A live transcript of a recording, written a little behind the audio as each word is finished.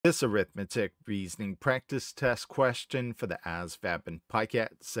This arithmetic reasoning practice test question for the ASVAB and PiCAT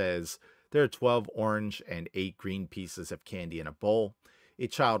says there are 12 orange and 8 green pieces of candy in a bowl. A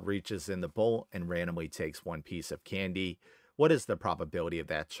child reaches in the bowl and randomly takes one piece of candy. What is the probability of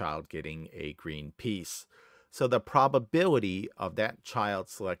that child getting a green piece? So the probability of that child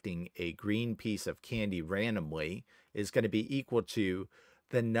selecting a green piece of candy randomly is going to be equal to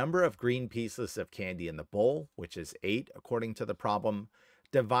the number of green pieces of candy in the bowl, which is 8 according to the problem,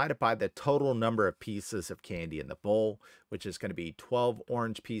 divided by the total number of pieces of candy in the bowl, which is going to be 12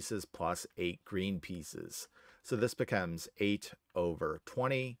 orange pieces plus 8 green pieces. So this becomes 8 over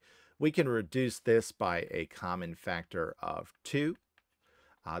 20. We can reduce this by a common factor of 2.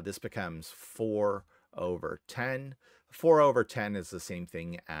 This becomes 4 over 10. 4 over 10 is the same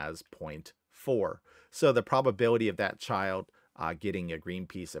thing as 0.4. So the probability of that child getting a green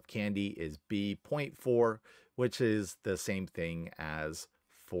piece of candy is B 0.4, which is the same thing as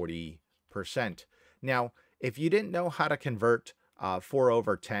 40%. Now, if you didn't know how to convert 4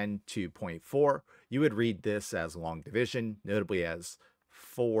 over 10 to 0.4, you would read this as long division, notably as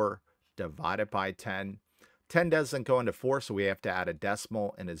 4 divided by 10. 10 doesn't go into 4, so we have to add a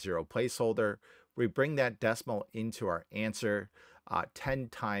decimal and a 0 placeholder. We bring that decimal into our answer. 10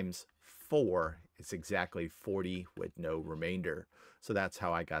 times 4 is exactly 40 with no remainder. So that's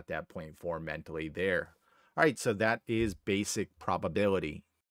how I got that 0.4 mentally there. All right, so that is basic probability.